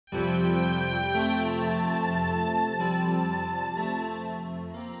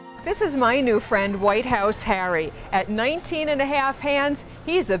This is my new friend, Whitehouse Harry. At 19 and a half hands,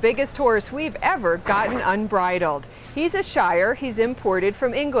 he's the biggest horse we've ever gotten unbridled. He's a Shire, he's imported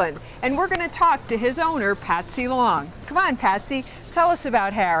from England, and we're going to talk to his owner, Patsy Long. Come on, Patsy, tell us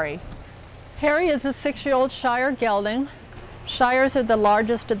about Harry. Harry is a 6-year-old Shire gelding. Shires are the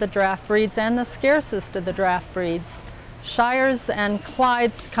largest of the draft breeds and the scarcest of the draft breeds. Shires and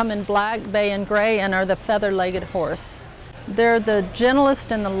Clydes come in black, bay, and gray and are the feather-legged horse. They're the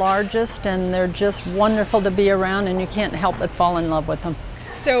gentlest and the largest, and they're just wonderful to be around, and you can't help but fall in love with them.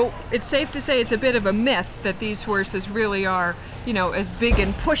 So it's safe to say it's a bit of a myth that these horses really are, you know, as big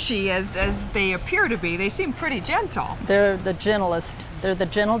and pushy as they appear to be. They seem pretty gentle. They're the gentlest. They're the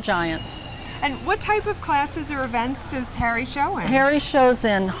gentle giants. And what type of classes or events does Harry show in? Harry shows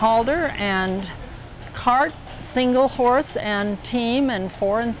in halter and cart, single horse and team, and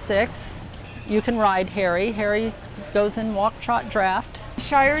 4 and 6. You can ride Harry. Harry goes in walk, trot, draft.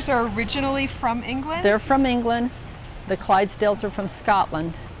 Shires are originally from England? They're from England. The Clydesdales are from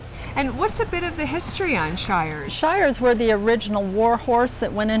Scotland. And what's a bit of the history on Shires? Shires were the original war horse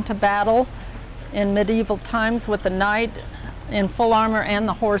that went into battle in medieval times with the knight in full armor and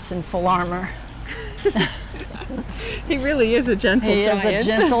the horse in full armor. He really is a gentle giant. He is a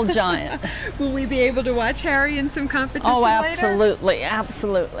gentle giant. Will we be able to watch Harry in some competition later? Oh, later? absolutely,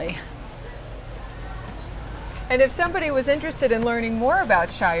 absolutely. And if somebody was interested in learning more about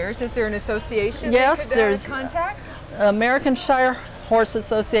Shires, is there an association yes, they could contact? American Shire Horse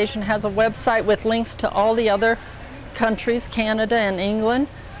Association has a website with links to all the other countries, Canada and England,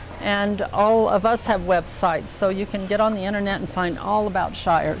 and all of us have websites, so you can get on the internet and find all about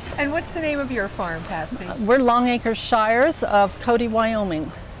Shires. And what's the name of your farm, Patsy? We're Longacre Shires of Cody,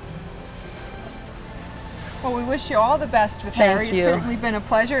 Wyoming. Well, we wish you all the best with Harry. Thank you. It's certainly been a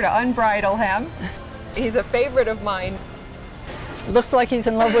pleasure to unbridle him. He's a favorite of mine. Looks like he's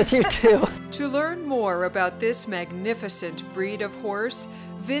in love with you too. To learn more about this magnificent breed of horse,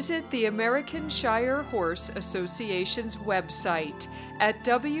 visit the American Shire Horse Association's website at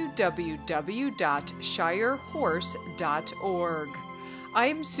www.shirehorse.org.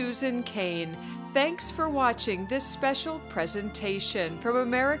 I'm Susan Kayne. Thanks for watching this special presentation from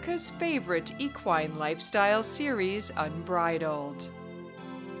America's favorite equine lifestyle series, Unbridled.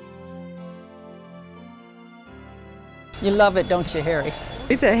 You love it, don't you, Harry?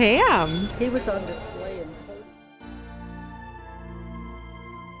 He's a ham. He was on this